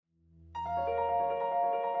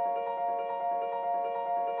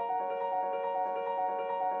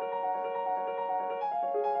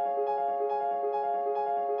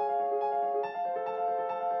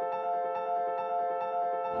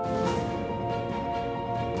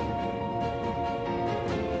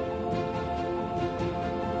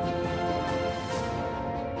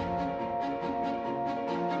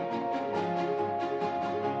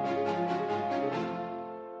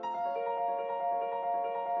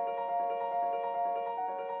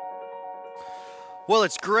Well,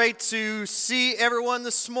 it's great to see everyone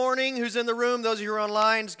this morning who's in the room. Those of you who are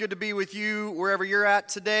online, it's good to be with you wherever you're at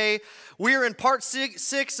today. We are in part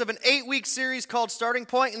six of an 8-week series called Starting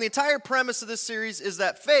Point, and the entire premise of this series is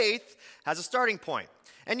that faith has a starting point.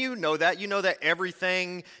 And you know that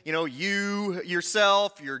everything, you,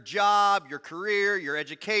 yourself, your job, your career, your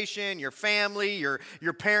education, your family, your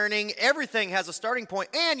parenting, everything has a starting point.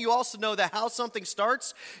 And you also know that how something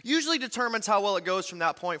starts usually determines how well it goes from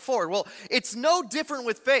that point forward. Well, it's no different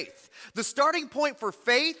with faith. The starting point for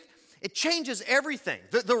faith, it changes everything.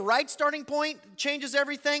 The right starting point changes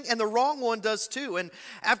everything, and the wrong one does too. And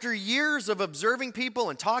after years of observing people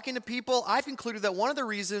and talking to people, I've concluded that one of the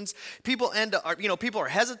reasons people are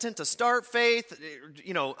hesitant to start faith,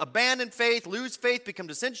 abandon faith, lose faith, become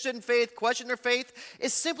disinterested in faith, question their faith,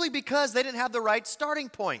 is simply because they didn't have the right starting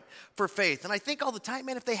point for faith. And I think all the time,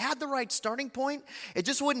 man, if they had the right starting point, it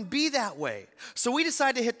just wouldn't be that way. So we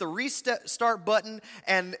decided to hit the restart button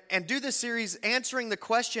and do this series answering the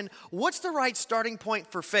question, what's the right starting point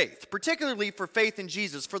for faith, particularly for faith in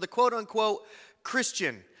Jesus, for the quote-unquote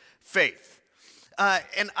Christian faith?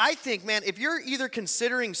 And I think, man, if you're either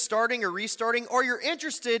considering starting or restarting, or you're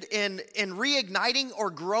interested in reigniting or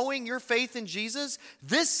growing your faith in Jesus,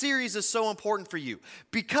 this series is so important for you.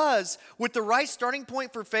 Because with the right starting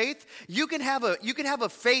point for faith, you can have a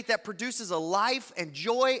faith that produces a life and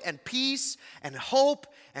joy and peace and hope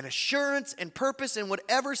and assurance and purpose in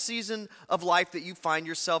whatever season of life that you find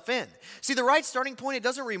yourself in. See, the right starting point, it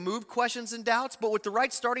doesn't remove questions and doubts, but with the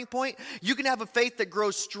right starting point, you can have a faith that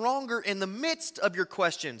grows stronger in the midst of your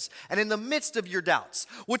questions and in the midst of your doubts.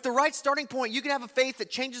 With the right starting point, you can have a faith that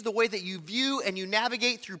changes the way that you view and you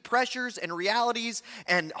navigate through pressures and realities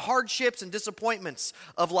and hardships and disappointments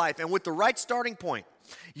of life. And with the right starting point,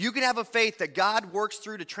 you can have a faith that God works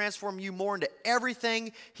through to transform you more into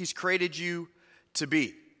everything He's created you to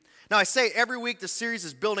be. Now, I say every week the series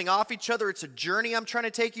is building off each other. It's a journey I'm trying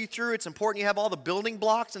to take you through. It's important you have all the building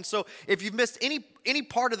blocks. And so if you've missed any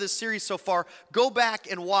part of this series so far, go back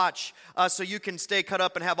and watch so you can stay caught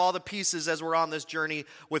up and have all the pieces as we're on this journey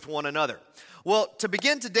with one another. Well, to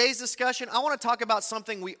begin today's discussion, I want to talk about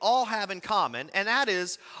something we all have in common, and that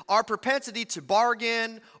is our propensity to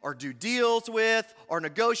bargain or do deals with or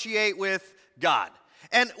negotiate with God.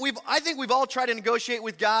 And I think we've all tried to negotiate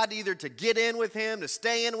with God, either to get in with Him, to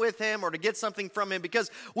stay in with Him, or to get something from Him,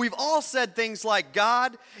 because we've all said things like,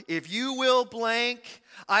 God, if you will blank,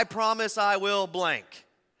 I promise I will blank.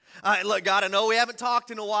 Look, God, I know we haven't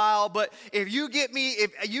talked in a while, but if you get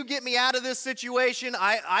me out of this situation,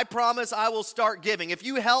 I promise I will start giving. If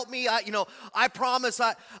you help me, I promise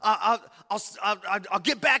I'll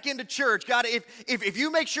get back into church. God, if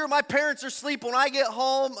you make sure my parents are asleep when I get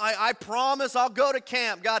home, I promise I'll go to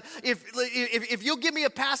camp. God, if you'll give me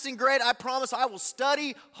a passing grade, I promise I will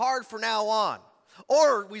study hard from now on.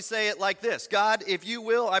 Or we say it like this: God, if you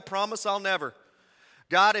will, I promise I'll never.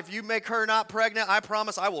 God, if you make her not pregnant, I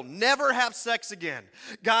promise I will never have sex again.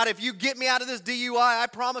 God, if you get me out of this DUI, I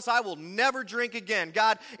promise I will never drink again.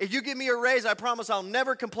 God, if you give me a raise, I promise I'll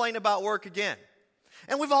never complain about work again.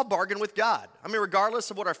 And we've all bargained with God. I mean,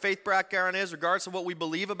 regardless of what our faith background is, regardless of what we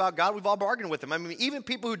believe about God, we've all bargained with Him. I mean, even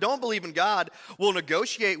people who don't believe in God will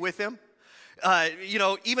negotiate with Him.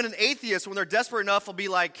 Even an atheist, when they're desperate enough, will be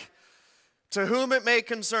like, to whom it may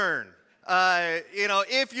concern.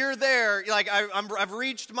 If you're there, like I've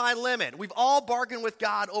reached my limit. We've all bargained with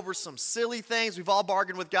God over some silly things. We've all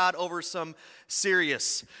bargained with God over some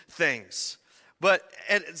serious things.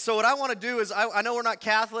 So what I want to do is, I know we're not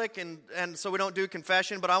Catholic, and so we don't do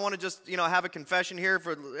confession, but I want to just, have a confession here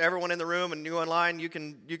for everyone in the room, and you online, you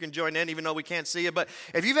can join in even though we can't see you. But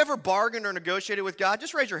if you've ever bargained or negotiated with God,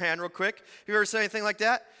 just raise your hand real quick. Have you ever said anything like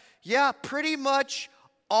that? Yeah, pretty much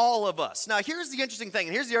all of us. Now, here's the interesting thing,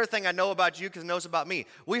 and here's the other thing I know about you because it knows about me.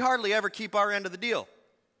 We hardly ever keep our end of the deal,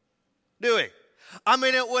 do we? I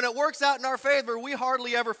mean, when it works out in our favor, we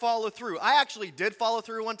hardly ever follow through. I actually did follow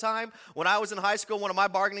through one time. When I was in high school, one of my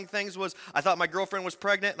bargaining things was I thought my girlfriend was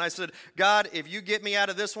pregnant, and I said, God, if you get me out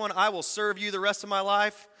of this one, I will serve you the rest of my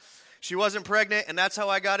life. She wasn't pregnant, and that's how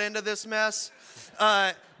I got into this mess.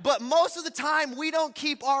 But most of the time, we don't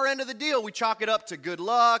keep our end of the deal. We chalk it up to good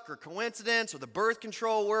luck or coincidence or the birth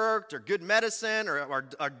control worked or good medicine or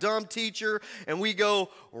our dumb teacher, and we go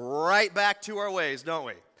right back to our ways, don't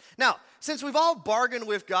we? Now, since we've all bargained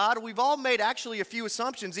with God, we've all made actually a few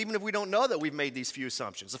assumptions, even if we don't know that we've made these few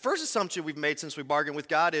assumptions. The first assumption we've made since we bargained with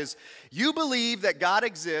God is you believe that God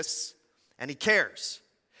exists and He cares.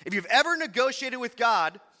 If you've ever negotiated with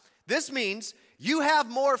God, this means you have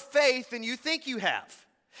more faith than you think you have.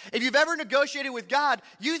 If you've ever negotiated with God,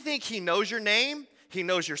 you think He knows your name, He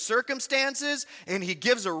knows your circumstances, and he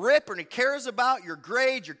gives a rip, and he cares about your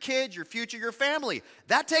grades, your kids, your future, your family.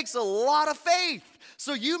 That takes a lot of faith.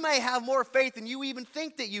 So you may have more faith than you even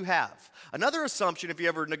think that you have. Another assumption, if you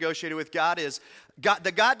ever negotiated with God, is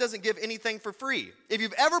that God doesn't give anything for free. If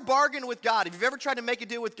you've ever bargained with God, if you've ever tried to make a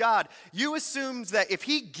deal with God, you assume that if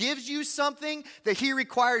he gives you something, that he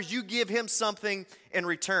requires you give him something in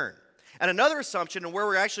return. And another assumption, and where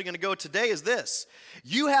we're actually going to go today, is this.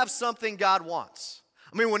 You have something God wants.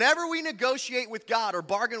 I mean, whenever we negotiate with God or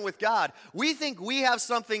bargain with God, we think we have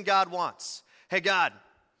something God wants. Hey, God,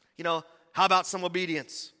 how about some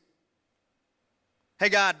obedience? Hey,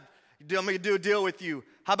 God, I'm going to do a deal with you.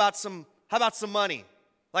 How about some money?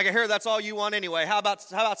 Like I hear that's all you want anyway. How about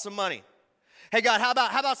some money? Hey, God, how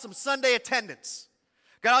about some Sunday attendance?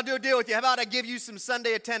 God, I'll do a deal with you. How about I give you some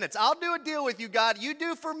Sunday attendance? I'll do a deal with you, God. You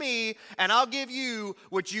do for me, and I'll give you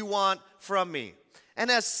what you want from me.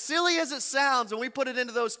 And as silly as it sounds, when we put it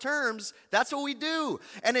into those terms, that's what we do.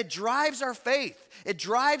 And it drives our faith. It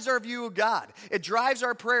drives our view of God. It drives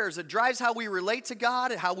our prayers. It drives how we relate to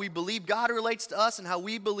God, and how we believe God relates to us, and how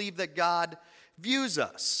we believe that God views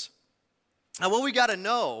us. Now, what we got to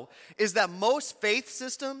know is that most faith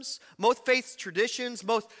systems, most faith traditions,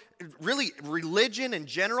 most really religion in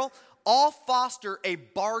general, all foster a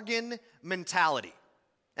bargain mentality.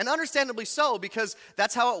 And understandably so, because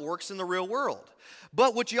that's how it works in the real world.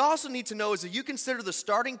 But what you also need to know is that you consider the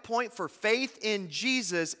starting point for faith in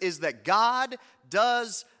Jesus is that God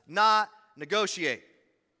does not negotiate.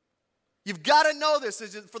 You've got to know this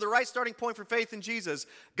is for the right starting point for faith in Jesus.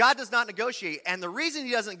 God does not negotiate. And the reason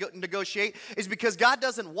he doesn't negotiate is because God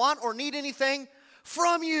doesn't want or need anything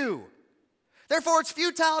from you. Therefore, it's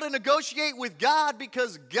futile to negotiate with God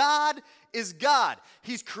because God is God.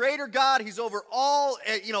 He's creator God. He's over all,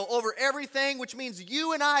 over everything, which means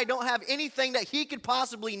you and I don't have anything that he could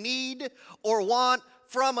possibly need or want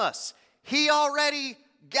from us. He already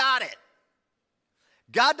got it.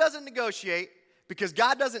 God doesn't negotiate because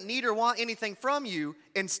God doesn't need or want anything from you.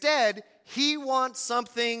 Instead, he wants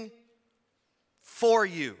something for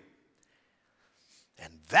you.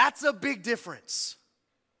 And that's a big difference.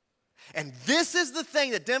 And this is the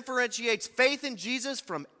thing that differentiates faith in Jesus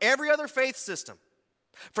from every other faith system,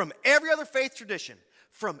 from every other faith tradition,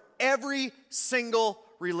 from every single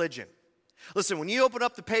religion. Listen, when you open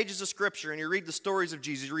up the pages of Scripture and you read the stories of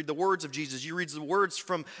Jesus, you read the words of Jesus, you read the words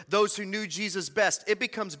from those who knew Jesus best, it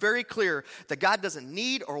becomes very clear that God doesn't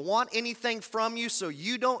need or want anything from you, so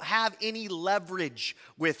you don't have any leverage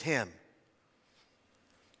with him.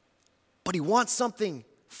 But he wants something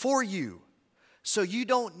for you, so you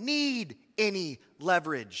don't need any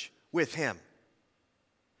leverage with him.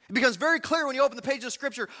 It becomes very clear when you open the pages of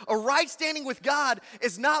Scripture, a right standing with God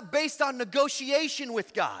is not based on negotiation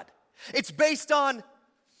with God. It's based on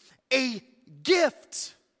a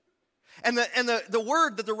gift. And the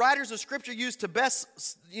word that the writers of Scripture use to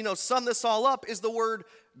best, sum this all up is the word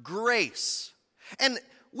grace. And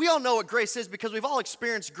we all know what grace is because we've all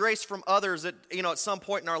experienced grace from others at some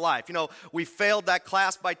point in our life. We failed that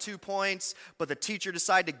class by 2 points, but the teacher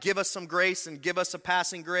decided to give us some grace and give us a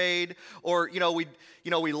passing grade. Or,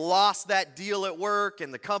 we lost that deal at work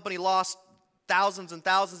and the company lost thousands and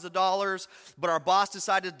thousands of dollars, but our boss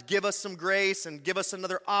decided to give us some grace and give us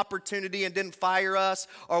another opportunity and didn't fire us.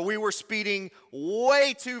 Or we were speeding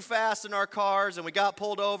way too fast in our cars and we got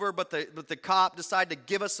pulled over, but the cop decided to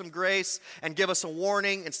give us some grace and give us a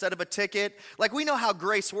warning instead of a ticket. Like, we know how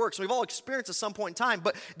grace works. We've all experienced it at some point in time,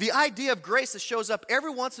 but the idea of grace that shows up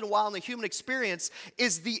every once in a while in the human experience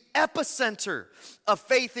is the epicenter of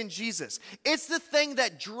faith in Jesus. It's the thing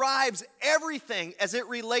that drives everything as it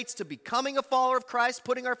relates to becoming a follower of Christ,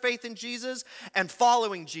 putting our faith in Jesus, and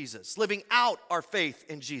following Jesus, living out our faith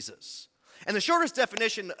in Jesus. And the shortest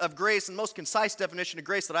definition of grace and most concise definition of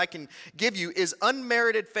grace that I can give you is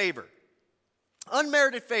unmerited favor.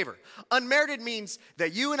 Unmerited favor. Unmerited means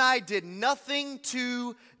that you and I did nothing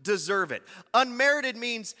to deserve it. Unmerited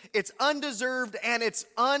means it's undeserved and it's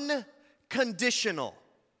unconditional.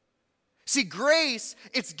 See, grace,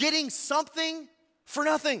 it's getting something for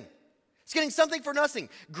nothing. It's getting something for nothing.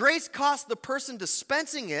 Grace costs the person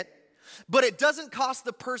dispensing it, but it doesn't cost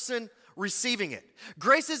the person receiving it.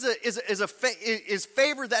 Grace is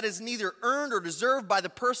favor that is neither earned or deserved by the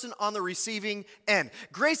person on the receiving end.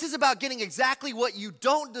 Grace is about getting exactly what you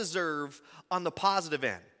don't deserve on the positive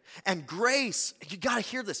end. And grace, you got to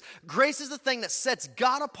hear this. Grace is the thing that sets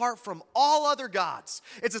God apart from all other gods.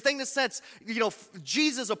 It's the thing that sets,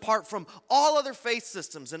 Jesus apart from all other faith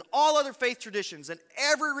systems and all other faith traditions and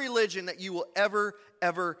every religion that you will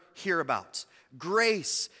ever hear about.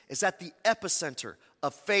 Grace is at the epicenter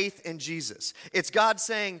of faith in Jesus. It's God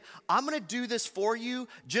saying, I'm going to do this for you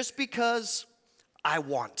just because I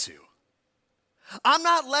want to. I'm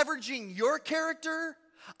not leveraging your character.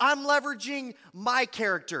 I'm leveraging my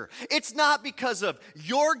character. It's not because of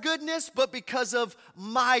your goodness, but because of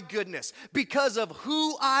my goodness. Because of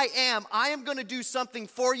who I am going to do something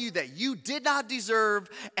for you that you did not deserve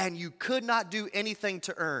and you could not do anything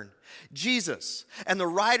to earn. Jesus and the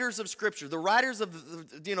writers of Scripture, the writers of,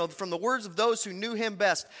 from the words of those who knew him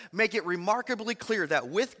best, make it remarkably clear that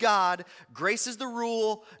with God, grace is the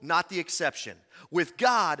rule, not the exception. With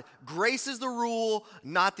God, grace is the rule,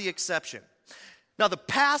 not the exception. Now, the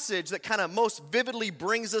passage that kind of most vividly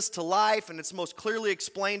brings us to life and it's most clearly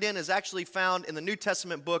explained in is actually found in the New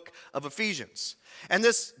Testament book of Ephesians. And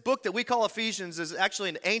this book that we call Ephesians is actually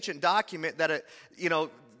an ancient document that,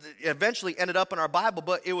 eventually ended up in our Bible,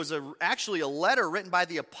 but it was actually a letter written by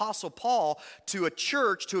the Apostle Paul to a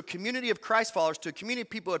church, to a community of Christ followers, to a community of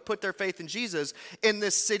people who had put their faith in Jesus in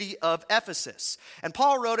this city of Ephesus. And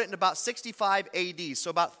Paul wrote it in about 65 AD, so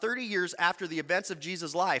about 30 years after the events of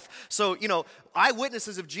Jesus' life. So,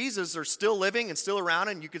 eyewitnesses of Jesus are still living and still around,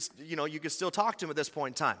 and you could still talk to him at this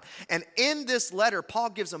point in time. And in this letter, Paul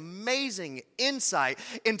gives amazing insight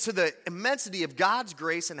into the immensity of God's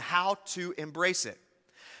grace and how to embrace it.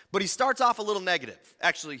 But he starts off a little negative.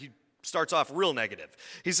 Actually, he starts off real negative.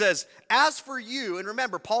 He says, as for you, and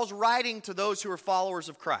remember, Paul's writing to those who are followers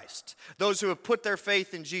of Christ, those who have put their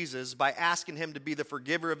faith in Jesus by asking him to be the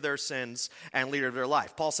forgiver of their sins and leader of their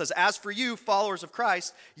life. Paul says, as for you, followers of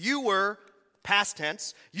Christ, you were, past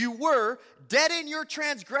tense, you were dead in your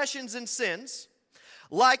transgressions and sins,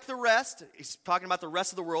 like the rest. He's talking about the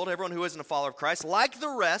rest of the world, everyone who isn't a follower of Christ. Like the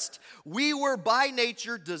rest, we were by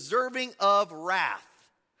nature deserving of wrath.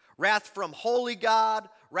 Wrath from holy God,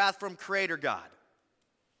 wrath from creator God.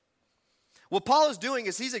 What Paul is doing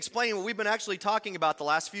is he's explaining what we've been actually talking about the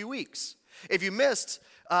last few weeks. If you missed,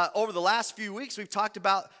 over the last few weeks, we've talked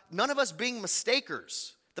about none of us being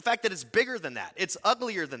mistakers. The fact that it's bigger than that. It's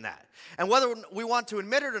uglier than that. And whether we want to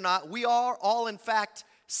admit it or not, we are all, in fact,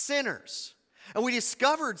 sinners. And we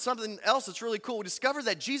discovered something else that's really cool. We discovered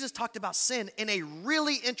that Jesus talked about sin in a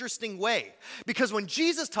really interesting way. Because when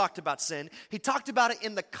Jesus talked about sin, he talked about it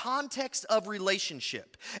in the context of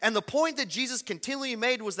relationship. And the point that Jesus continually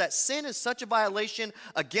made was that sin is such a violation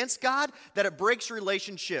against God that it breaks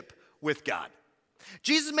relationship with God.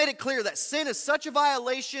 Jesus made it clear that sin is such a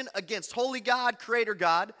violation against holy God, creator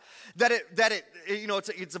God, that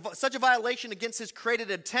it's such a violation against his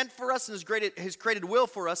created intent for us and his created will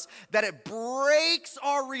for us that it breaks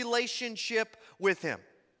our relationship with him.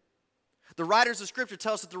 The writers of Scripture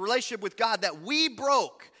tell us that the relationship with God that we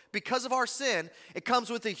broke because of our sin, it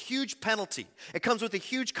comes with a huge penalty. It comes with a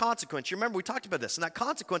huge consequence. You remember we talked about this, and that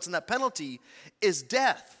consequence and that penalty is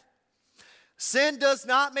death. Sin does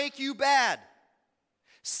not make you bad.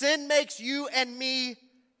 Sin makes you and me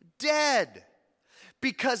dead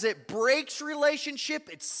because it breaks relationship.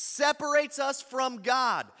 It separates us from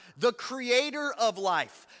God, the creator of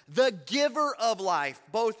life, the giver of life,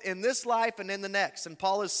 both in this life and in the next. And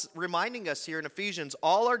Paul is reminding us here in Ephesians,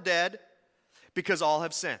 all are dead because all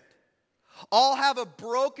have sinned. All have a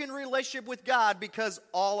broken relationship with God because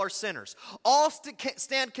all are sinners. All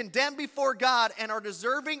stand condemned before God and are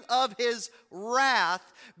deserving of his wrath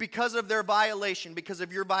because of their violation, because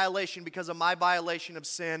of your violation, because of my violation of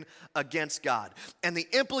sin against God. And the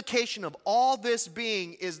implication of all this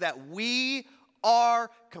being is that we are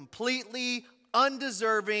completely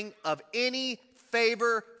undeserving of any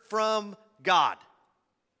favor from God.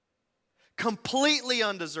 Completely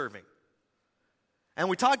undeserving. And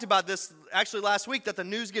we talked about this actually last week, that the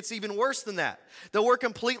news gets even worse than that. That we're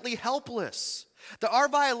completely helpless. That our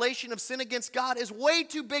violation of sin against God is way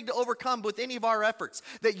too big to overcome with any of our efforts.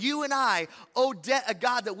 That you and I owe debt a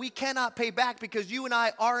God that we cannot pay back because you and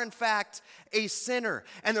I are in fact a sinner.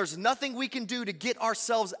 And there's nothing we can do to get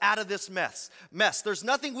ourselves out of this mess. There's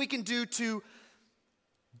nothing we can do to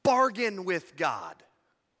bargain with God.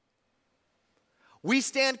 We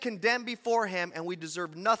stand condemned before him and we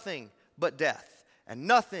deserve nothing but death. And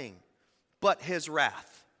nothing but his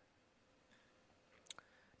wrath.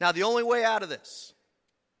 Now, the only way out of this,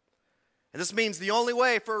 and this means the only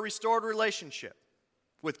way for a restored relationship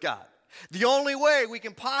with God, the only way we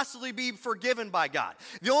can possibly be forgiven by God,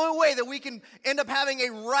 the only way that we can end up having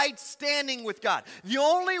a right standing with God, the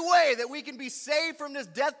only way that we can be saved from this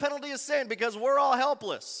death penalty of sin because we're all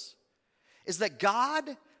helpless, is that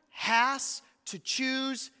God has to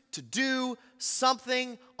choose to do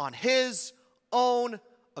something on his own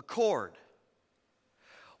accord,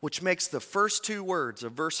 which makes the first two words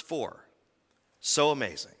of verse 4 so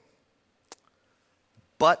amazing.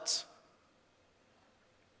 But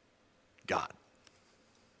God.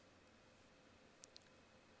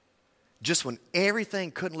 Just when everything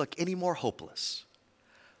couldn't look any more hopeless,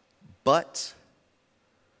 but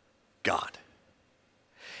God.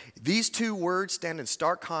 These two words stand in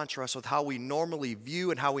stark contrast with how we normally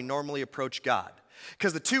view and how we normally approach God.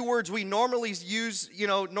 Because the two words we normally use,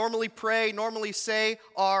 normally pray, normally say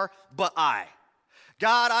are, but I.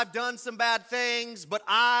 God, I've done some bad things, but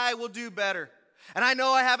I will do better. And I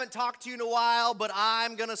know I haven't talked to you in a while, but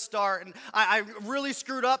I'm going to start. And I really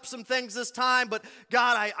screwed up some things this time, but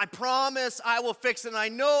God, I promise I will fix it. And I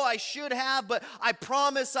know I should have, but I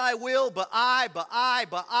promise I will. But I,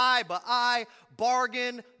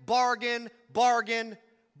 bargain, bargain, bargain,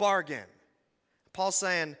 bargain. Paul's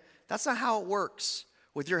saying, that's not how it works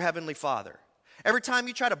with your heavenly Father. Every time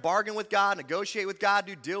you try to bargain with God, negotiate with God,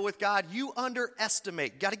 do deal with God, you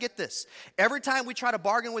underestimate. Got to get this. Every time we try to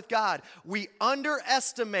bargain with God, we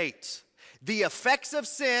underestimate the effects of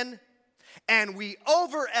sin and we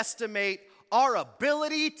overestimate our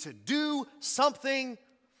ability to do something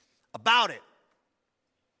about it.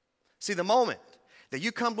 See, the moment that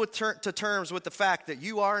you come to terms with the fact that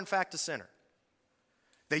you are in fact a sinner,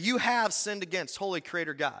 that you have sinned against holy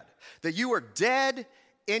Creator God, that you are dead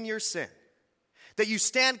in your sin, that you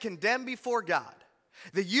stand condemned before God,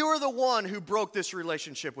 that you are the one who broke this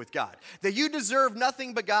relationship with God, that you deserve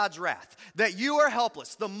nothing but God's wrath, that you are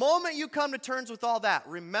helpless. The moment you come to terms with all that,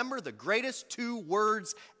 remember the greatest two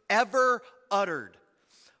words ever uttered.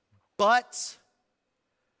 But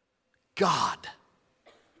God.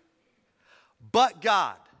 But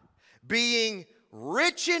God, being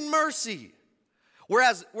rich in mercy.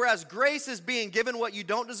 Whereas grace is being given what you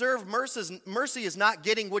don't deserve, mercy is not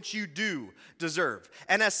getting what you do deserve.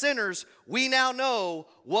 And as sinners, we now know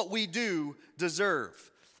what we do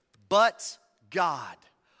deserve. But God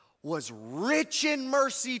was rich in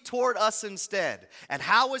mercy toward us instead. And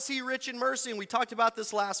how was he rich in mercy? And we talked about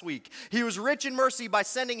this last week. He was rich in mercy by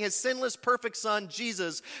sending his sinless, perfect son,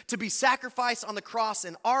 Jesus, to be sacrificed on the cross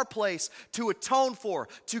in our place to atone for,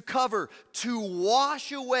 to cover, to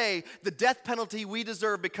wash away the death penalty we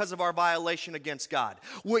deserve because of our violation against God.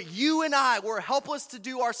 What you and I were helpless to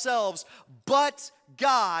do ourselves, but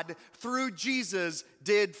God, through Jesus,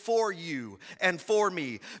 did for you and for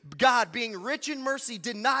me. God, being rich in mercy,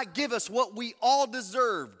 did not give us what we all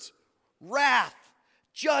deserved: wrath,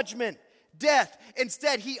 judgment, death.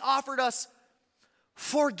 Instead, he offered us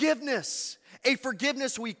forgiveness. A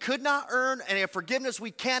forgiveness we could not earn and a forgiveness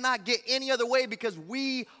we cannot get any other way because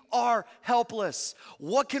we are helpless.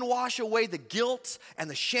 What can wash away the guilt and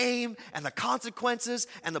the shame and the consequences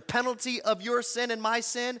and the penalty of your sin and my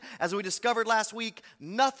sin? As we discovered last week,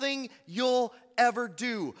 nothing you'll ever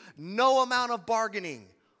do. No amount of bargaining.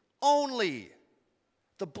 Only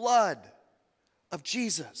the blood of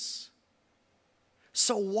Jesus.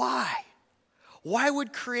 So why? Why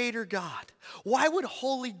would Creator God, why would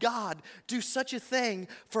Holy God do such a thing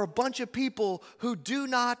for a bunch of people who do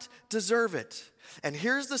not deserve it? And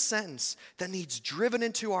here's the sentence that needs driven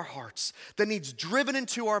into our hearts, that needs driven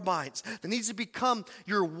into our minds, that needs to become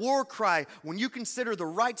your war cry when you consider the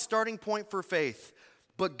right starting point for faith.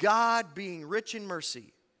 But God, being rich in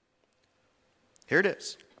mercy, here it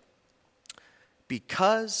is,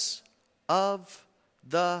 because of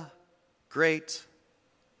the great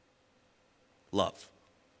love.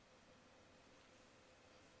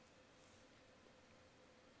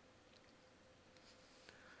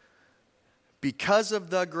 Because of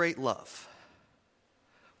the great love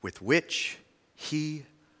with which he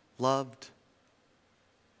loved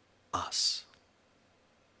us.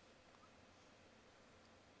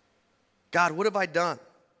 God, what have I done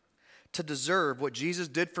to deserve what Jesus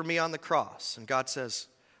did for me on the cross? And God says,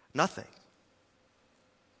 nothing.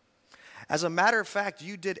 As a matter of fact,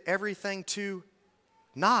 you did everything to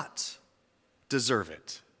not deserve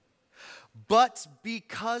it. But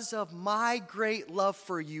because of my great love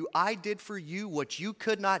for you, I did for you what you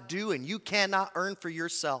could not do and you cannot earn for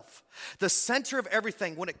yourself. The center of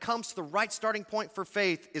everything when it comes to the right starting point for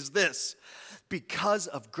faith is this: because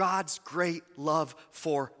of God's great love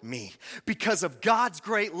for me. Because of God's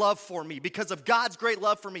great love for me. Because of God's great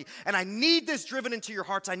love for me. And I need this driven into your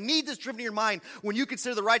hearts. I need this driven in your mind when you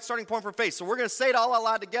consider the right starting point for faith. So we're going to say it all out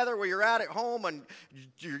loud together where you're at home on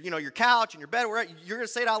your couch and your bed. You're going to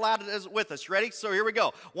say it out loud with us. You ready? So here we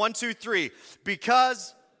go. 1, 2, 3.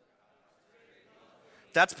 Because.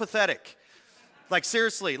 That's pathetic. Like,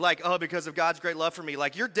 seriously, because of God's great love for me.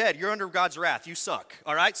 Like, you're dead. You're under God's wrath. You suck,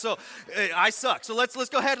 all right? So, I suck. So, let's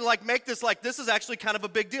go ahead and, make this, this is actually kind of a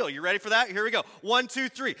big deal. You ready for that? Here we go. 1, 2,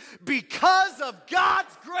 3. Because of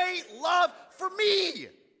God's great love for me.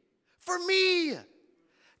 For me.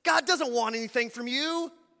 God doesn't want anything from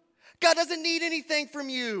you. God doesn't need anything from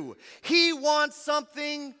you. He wants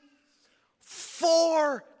something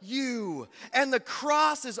for you. And the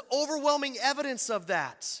cross is overwhelming evidence of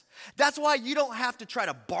that. That's why you don't have to try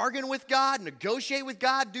to bargain with God, negotiate with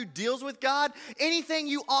God, do deals with God. Anything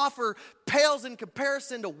you offer pales in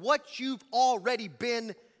comparison to what you've already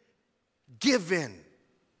been given.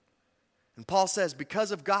 And Paul says,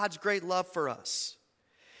 because of God's great love for us,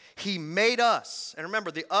 He made us. And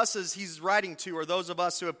remember, the us's he's writing to are those of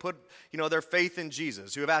us who have put, their faith in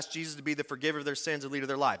Jesus, who have asked Jesus to be the forgiver of their sins and leader of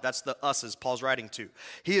their life. That's the us's Paul's writing to.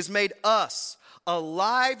 He has made us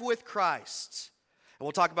alive with Christ. And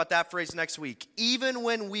we'll talk about that phrase next week. Even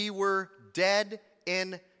when we were dead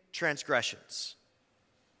in transgressions.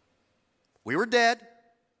 We were dead,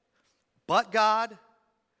 but God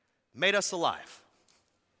made us alive.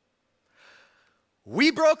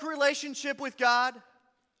 We broke a relationship with God,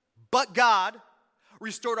 but God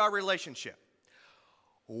restored our relationship.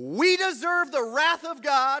 We deserve the wrath of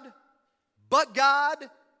God, but God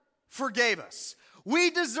forgave us. We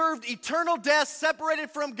deserved eternal death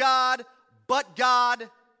separated from God, but God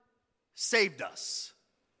saved us.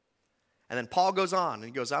 And then Paul goes on and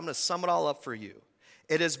he goes, I'm going to sum it all up for you.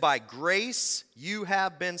 It is by grace you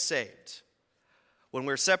have been saved. When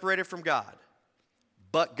we're separated from God,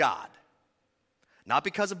 but God. Not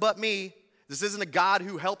because of but me. This isn't a God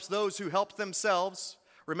who helps those who help themselves.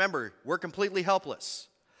 Remember, we're completely helpless.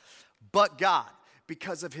 But God,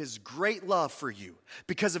 because of His great love for you,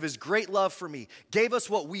 because of His great love for me, gave us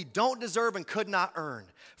what we don't deserve and could not earn.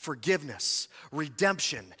 Forgiveness,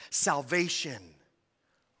 redemption, salvation,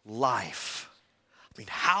 life. I mean,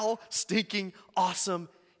 how stinking awesome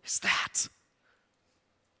is that?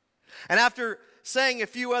 And after saying a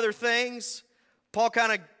few other things, Paul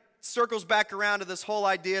kind of circles back around to this whole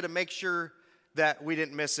idea to make sure that we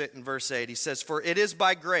didn't miss it in verse 8. He says, for it is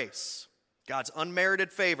by grace, God's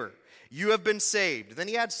unmerited favor, you have been saved. Then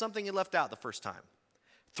he adds something he left out the first time.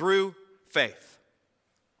 Through faith.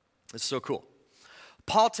 It's so cool.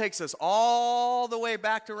 Paul takes us all the way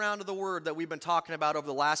back around to the word that we've been talking about over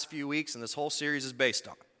the last few weeks and this whole series is based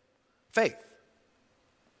on. Faith.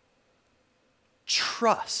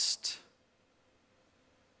 Trust.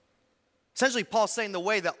 Essentially, Paul's saying the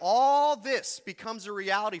way that all this becomes a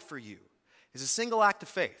reality for you is a single act of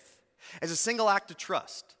faith, is a single act of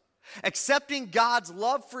trust. Accepting God's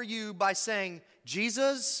love for you by saying,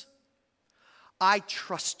 Jesus, I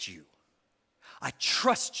trust you. I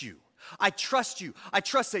trust you. I trust you. I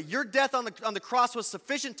trust that your death on the cross was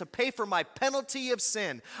sufficient to pay for my penalty of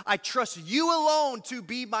sin. I trust you alone to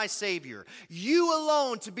be my Savior. You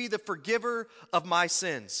alone to be the forgiver of my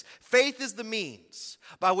sins. Faith is the means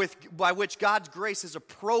by which God's grace is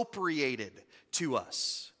appropriated to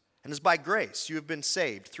us. And it's by grace you have been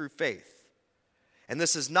saved through faith. And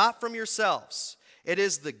this is not from yourselves. It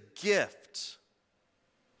is the gift.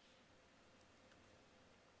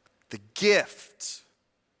 The gift.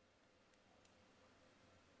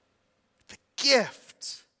 The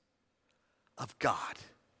gift of God.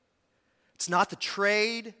 It's not the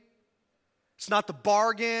trade. It's not the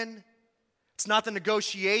bargain. It's not the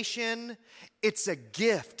negotiation. It's a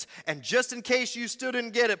gift. And just in case you still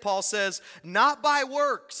didn't get it, Paul says, not by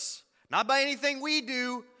works, not by anything we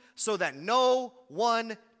do, so that no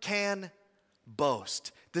one can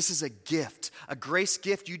boast. This is a gift, a grace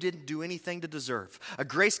gift you didn't do anything to deserve, a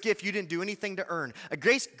grace gift you didn't do anything to earn, a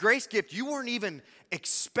grace gift you weren't even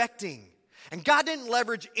expecting. And God didn't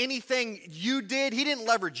leverage anything you did. He didn't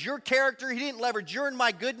leverage your character. He didn't leverage your and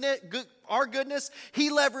my goodness, our goodness.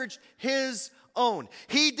 He leveraged His own.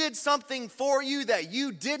 He did something for you that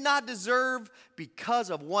you did not deserve because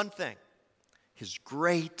of one thing: His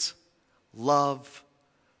great love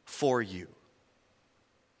for you.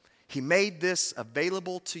 He made this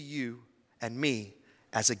available to you and me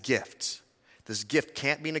as a gift. This gift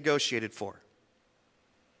can't be negotiated for.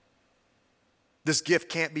 This gift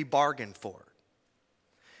can't be bargained for.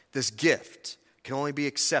 This gift can only be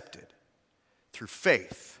accepted through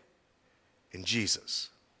faith in Jesus.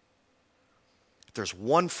 If there's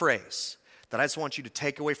one phrase that I just want you to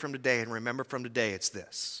take away from today and remember from today, it's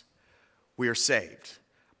this: we are saved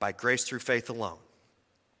by grace through faith alone.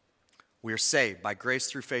 We are saved by grace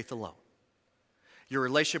through faith alone. Your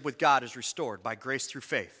relationship with God is restored by grace through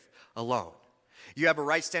faith alone. You have a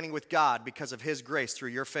right standing with God because of His grace through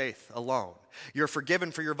your faith alone. You're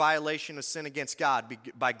forgiven for your violation of sin against God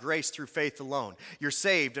by grace through faith alone. You're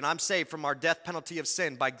saved, and I'm saved from our death penalty of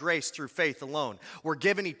sin by grace through faith alone. We're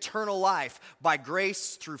given eternal life by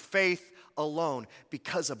grace through faith alone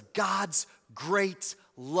because of God's great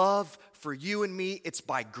love for you and me. It's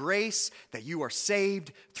by grace that you are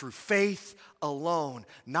saved through faith alone,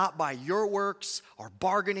 not by your works or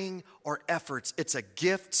bargaining or efforts. It's a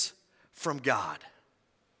gift from God.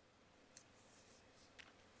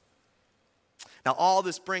 Now, all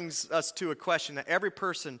this brings us to a question that every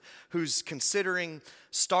person who's considering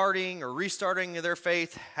starting or restarting their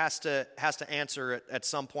faith has to answer at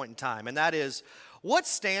some point in time. And that is, what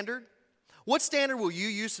standard will you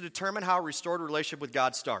use to determine how a restored relationship with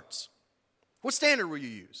God starts? What standard will you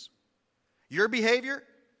use? Your behavior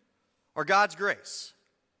or God's grace?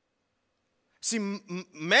 See,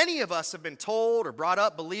 many of us have been told or brought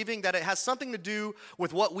up believing that it has something to do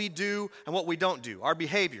with what we do and what we don't do, our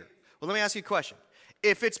behavior. Well, let me ask you a question.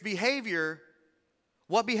 If it's behavior,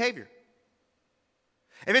 what behavior?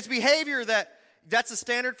 If it's behavior that's the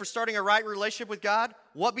standard for starting a right relationship with God,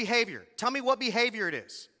 what behavior? Tell me what behavior it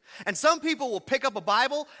is. And some people will pick up a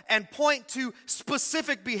Bible and point to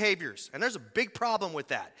specific behaviors. And there's a big problem with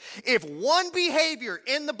that. If one behavior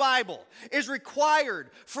in the Bible is required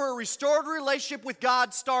for a restored relationship with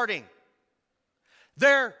God starting,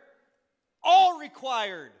 they're all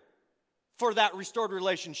required for that restored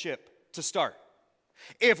relationship to start.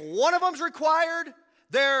 If one of them's required,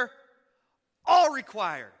 they're all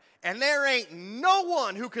required. And there ain't no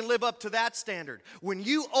one who can live up to that standard. When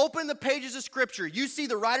you open the pages of Scripture, you see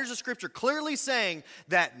the writers of Scripture clearly saying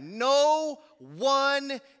that no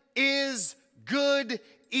one is good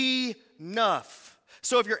enough.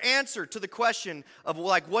 So if your answer to the question of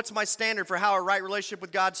what's my standard for how a right relationship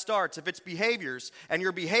with God starts, if it's behaviors, and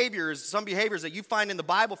your behaviors, some behaviors that you find in the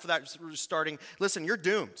Bible for that starting, listen, you're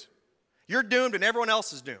doomed. You're doomed and everyone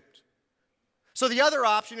else is doomed. So the other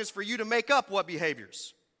option is for you to make up what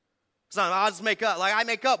behaviors. So I'll just make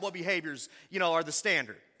up what behaviors, are the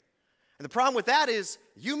standard. And the problem with that is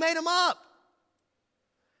you made them up.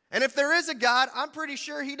 And if there is a God, I'm pretty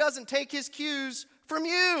sure he doesn't take his cues from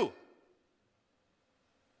you.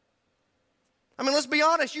 I mean, let's be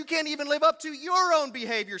honest, you can't even live up to your own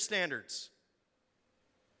behavior standards.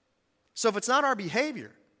 So if it's not our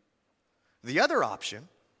behavior, the other option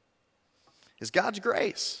is God's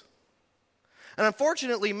grace. And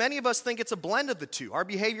unfortunately, many of us think it's a blend of the two, our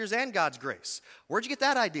behaviors and God's grace. Where'd you get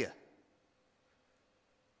that idea?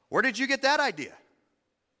 Where did you get that idea?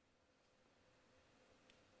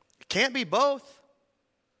 It can't be both.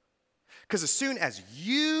 Because as soon as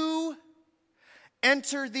you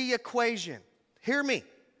enter the equation, hear me,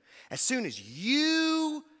 as soon as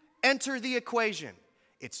you enter the equation,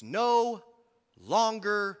 it's no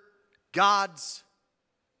longer God's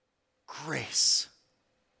grace.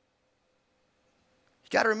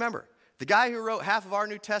 You got to remember, the guy who wrote half of our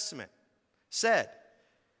New Testament said,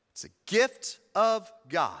 it's a gift of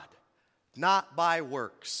God, not by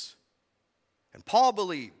works. And Paul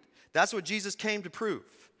believed that's what Jesus came to prove.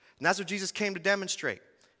 And that's what Jesus came to demonstrate.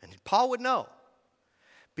 And Paul would know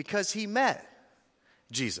because he met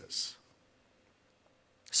Jesus.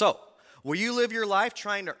 So, will you live your life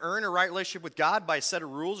trying to earn a right relationship with God by a set of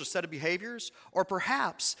rules or set of behaviors? Or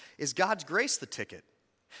perhaps is God's grace the ticket?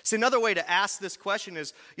 See, another way to ask this question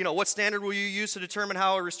is, what standard will you use to determine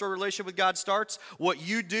how a restored relationship with God starts? What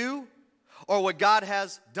you do or what God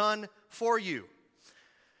has done for you?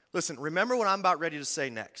 Listen, remember what I'm about ready to say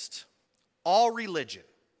next. All religion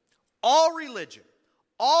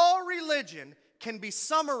can be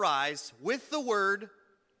summarized with the word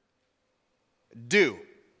do.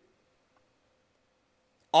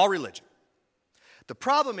 All religion. The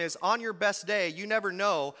problem is, on your best day, you never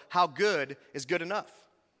know how good is good enough.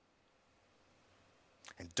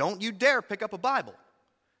 And don't you dare pick up a Bible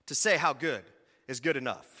to say how good is good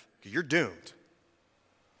enough, because you're doomed.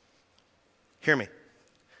 Hear me.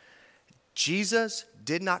 Jesus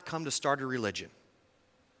did not come to start a religion.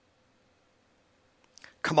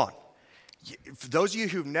 Come on. For those of you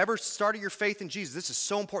who've never started your faith in Jesus, this is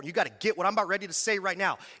so important. You got to get what I'm about ready to say right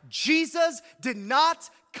now. Jesus did not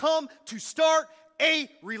come to start a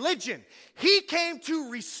religion. He came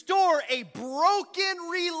to restore a broken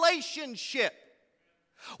relationship.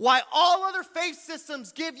 While all other faith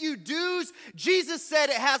systems give you dues, Jesus said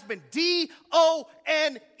it has been D-O-N-E,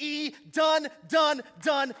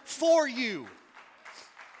 done for you.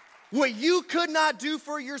 What you could not do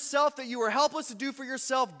for yourself, that you were helpless to do for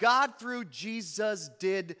yourself, God through Jesus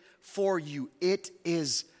did for you. It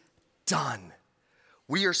is done.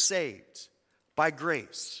 We are saved by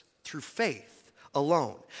grace through faith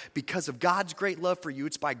alone. Because of God's great love for you,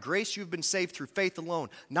 it's by grace you've been saved through faith alone,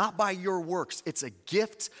 not by your works. It's a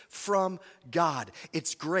gift from God.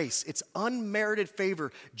 It's grace. It's unmerited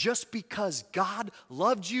favor just because God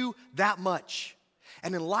loved you that much.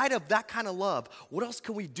 And in light of that kind of love, what else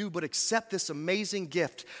can we do but accept this amazing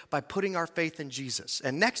gift by putting our faith in Jesus?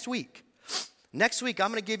 And next week, I'm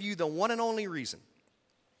going to give you the one and only reason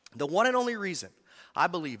I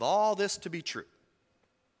believe all this to be true.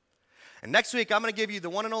 And next week, I'm going to give you the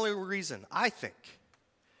one and only reason I think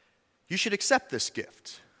you should accept this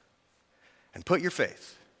gift and put your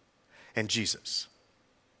faith in Jesus.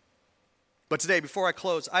 But today, before I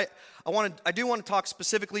close, I do want to talk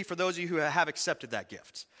specifically for those of you who have accepted that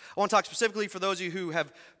gift. I want to talk specifically for those of you who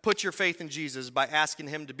have put your faith in Jesus by asking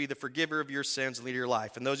him to be the forgiver of your sins and leader of your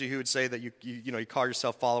life. And those of you who would say that you call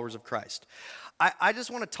yourself followers of Christ. I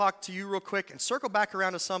just want to talk to you real quick and circle back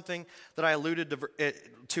around to something that I alluded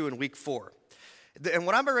to in week 4. And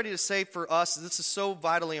what I'm ready to say for us, this is so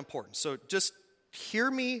vitally important. So just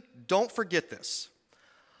hear me, don't forget this.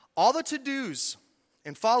 All the to-dos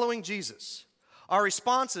in following Jesus are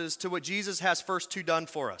responses to what Jesus has first done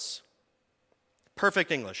for us.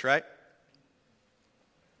 Perfect English, right?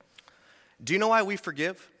 Do you know why we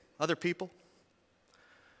forgive other people?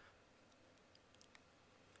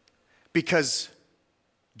 Because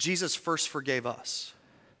Jesus first forgave us.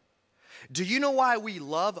 Do you know why we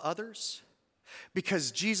love others?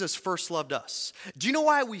 Because Jesus first loved us. Do you know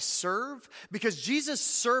why we serve? Because Jesus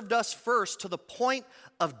served us first to the point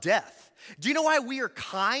of death. Do you know why we are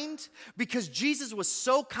kind? Because Jesus was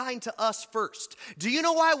so kind to us first. Do you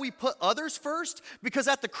know why we put others first? Because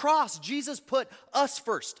at the cross, Jesus put us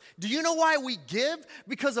first. Do you know why we give?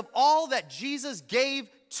 Because of all that Jesus gave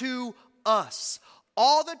to us.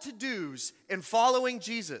 All the to-dos in following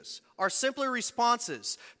Jesus are simply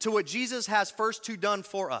responses to what Jesus has first done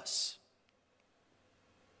for us.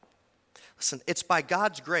 Listen, it's by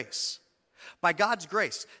God's grace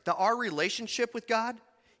that our relationship with God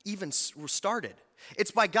even started. It's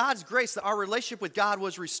by God's grace that our relationship with God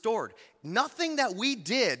was restored. Nothing that we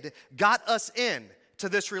did got us in to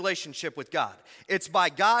this relationship with God. It's by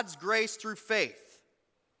God's grace through faith.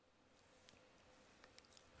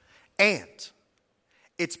 And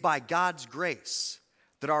it's by God's grace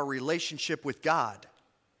that our relationship with God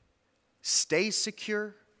stays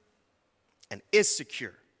secure and is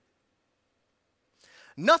secure.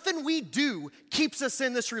 Nothing we do keeps us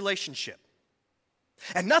in this relationship.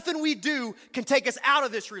 And nothing we do can take us out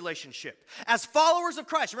of this relationship. As followers of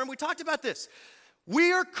Christ, remember we talked about this.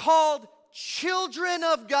 We are called children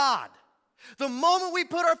of God. The moment we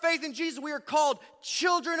put our faith in Jesus, we are called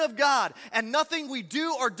children of God. And nothing we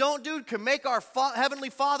do or don't do can make our Heavenly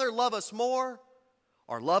Father love us more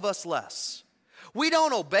or love us less. We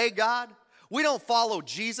don't obey God. We don't follow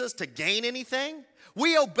Jesus to gain anything.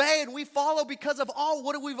 We obey and we follow because of all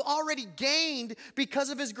what we've already gained because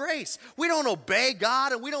of his grace. We don't obey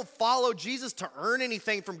God and we don't follow Jesus to earn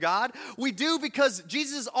anything from God. We do because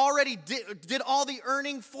Jesus already did all the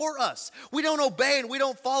earning for us. We don't obey and we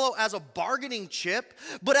don't follow as a bargaining chip,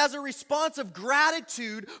 but as a response of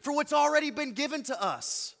gratitude for what's already been given to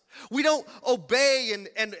us. We don't obey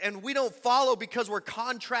and we don't follow because we're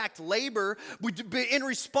contract labor. In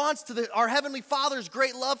response to our Heavenly Father's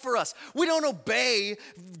great love for us. We don't obey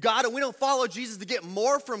God and we don't follow Jesus to get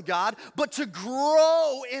more from God, but to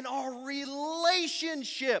grow in our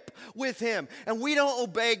relationship with him. And we don't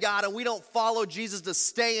obey God and we don't follow Jesus to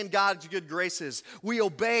stay in God's good graces. We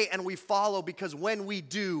obey and we follow because when we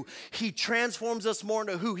do, he transforms us more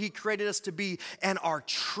into who he created us to be, and our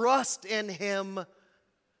trust in him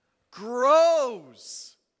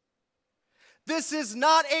grows. This is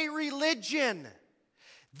not a religion.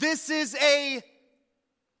 This is a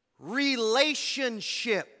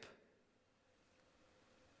relationship.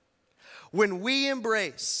 When we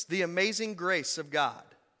embrace the amazing grace of God,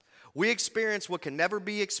 we experience what can never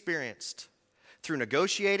be experienced through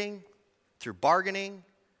negotiating, through bargaining,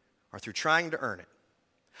 or through trying to earn it.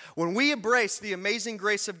 When we embrace the amazing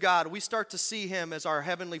grace of God, we start to see him as our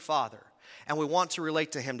Heavenly Father. And we want to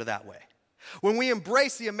relate to him that way. When we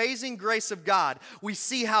embrace the amazing grace of God, we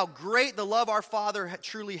see how great the love our Father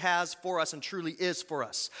truly has for us and truly is for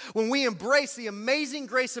us. When we embrace the amazing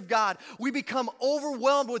grace of God, we become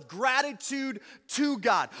overwhelmed with gratitude to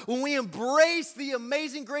God. When we embrace the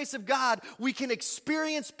amazing grace of God, we can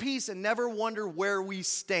experience peace and never wonder where we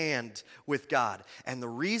stand with God. And the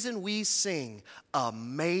reason we sing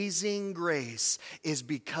Amazing Grace is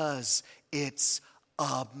because it's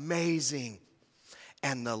amazing.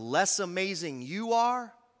 And the less amazing you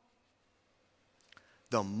are,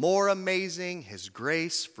 the more amazing his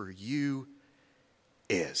grace for you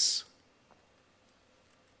is.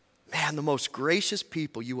 Man, the most gracious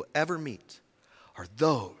people you will ever meet are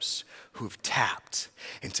those who have tapped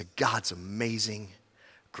into God's amazing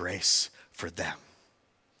grace for them.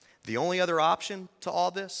 The only other option to all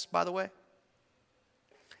this, by the way,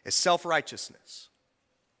 is self-righteousness.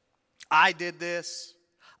 I did this.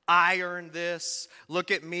 I earned this.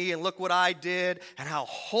 Look at me and look what I did and how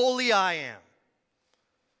holy I am.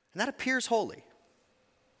 And that appears holy.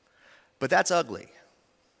 But that's ugly.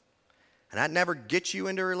 And that never gets you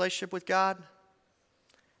into a relationship with God.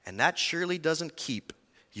 And that surely doesn't keep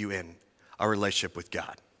you in a relationship with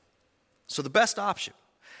God. So the best option,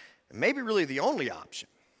 and maybe really the only option,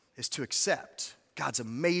 is to accept God's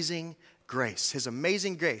amazing grace. His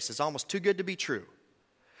amazing grace is almost too good to be true.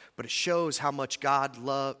 But it shows how much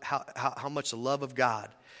how much the love of God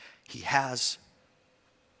He has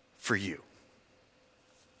for you.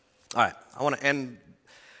 All right, I want to end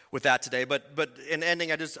with that today, but in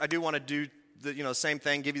ending, I do want to do the same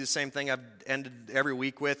thing, give you the same thing I've ended every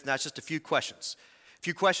week with, and that's just a few questions. A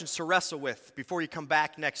few questions to wrestle with before you come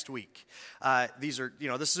back next week. This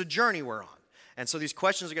is a journey we're on. And so these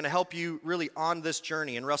questions are going to help you really on this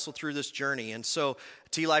journey and wrestle through this journey. And so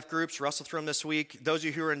T-Life groups, wrestle through them this week. Those of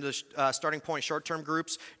you who are in the Starting Point short-term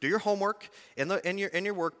groups, do your homework in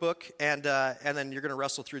your workbook, and then you're going to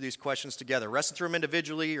wrestle through these questions together. Wrestle through them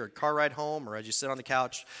individually, or car ride home, or as you sit on the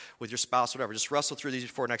couch with your spouse, whatever. Just wrestle through these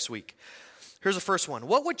before next week. Here's the first one.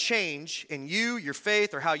 What would change in you, your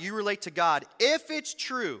faith, or how you relate to God if it's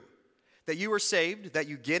true that you are saved, that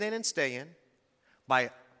you get in and stay in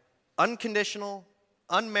by unconditional,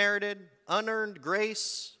 unmerited, unearned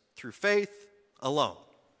grace through faith alone?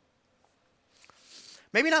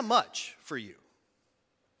 Maybe not much for you.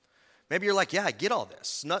 Maybe you're like, yeah, I get all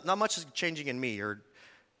this. Not much is changing in me or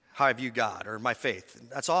how I view God or my faith.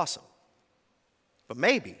 That's awesome. But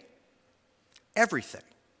maybe everything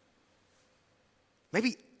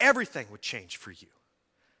would change for you.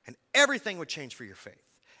 And everything would change for your faith.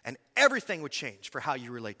 And everything would change for how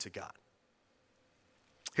you relate to God.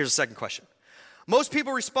 Here's a second question. Most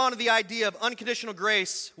people respond to the idea of unconditional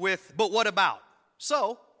grace with, but what about?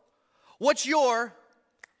 So, what's your,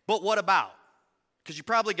 but what about? Because you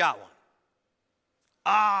probably got one.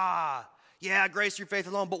 Yeah, grace through faith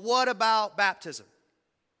alone, but what about baptism?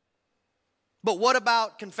 But what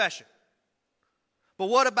about confession? But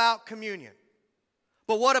what about communion?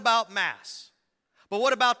 But what about Mass? But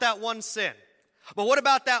what about that one sin? But what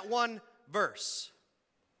about that one verse?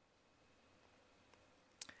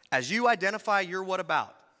 As you identify your what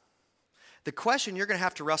about, the question you're going to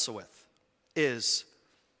have to wrestle with is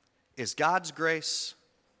God's grace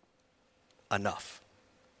enough?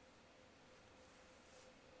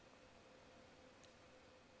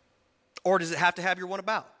 Or does it have to have your what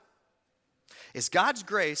about? Is God's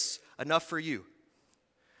grace enough for you?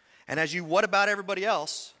 And as you what about everybody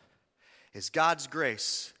else, is God's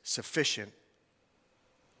grace sufficient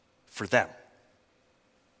for them?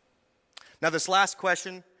 Now, this last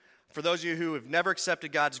question, for those of you who have never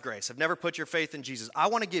accepted God's grace, have never put your faith in Jesus, I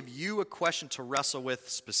want to give you a question to wrestle with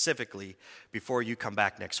specifically before you come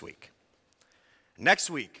back next week. Next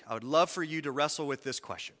week, I would love for you to wrestle with this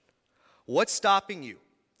question. What's stopping you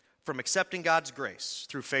from accepting God's grace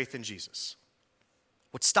through faith in Jesus?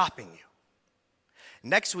 What's stopping you?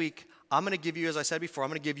 Next week, I'm going to give you, as I said before, I'm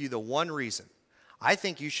going to give you the one reason I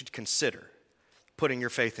think you should consider putting your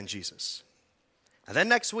faith in Jesus. And then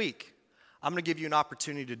next week, I'm going to give you an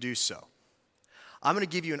opportunity to do so. I'm going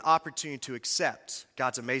to give you an opportunity to accept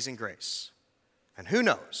God's amazing grace. And who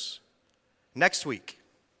knows, next week,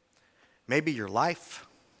 maybe your life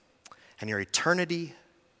and your eternity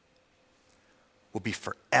will be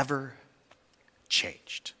forever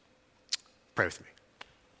changed. Pray with me.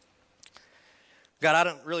 God, I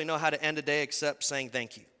don't really know how to end a day except saying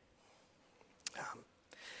thank you.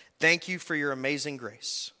 Thank you for your amazing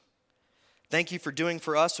grace. Thank you for doing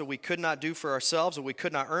for us what we could not do for ourselves, what we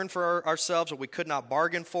could not earn for ourselves, what we could not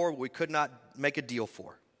bargain for, what we could not make a deal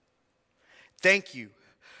for. Thank you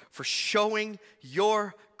for showing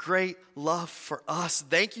your great love for us.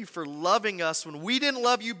 Thank you for loving us when we didn't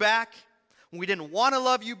love you back, when we didn't want to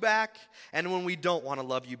love you back, and when we don't want to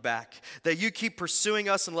love you back. That you keep pursuing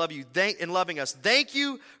us and loving us. Thank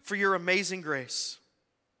you for your amazing grace.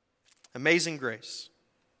 Amazing grace.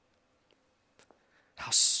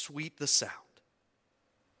 How sweet the sound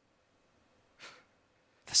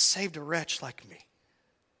that saved a wretch like me,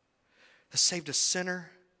 that saved a sinner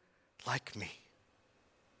like me.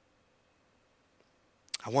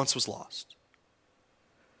 I once was lost,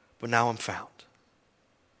 but now I'm found.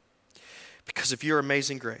 Because of your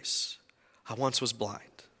amazing grace, I once was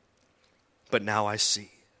blind, but now I see.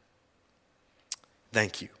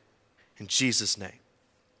 Thank you. In Jesus' name,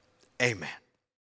 amen.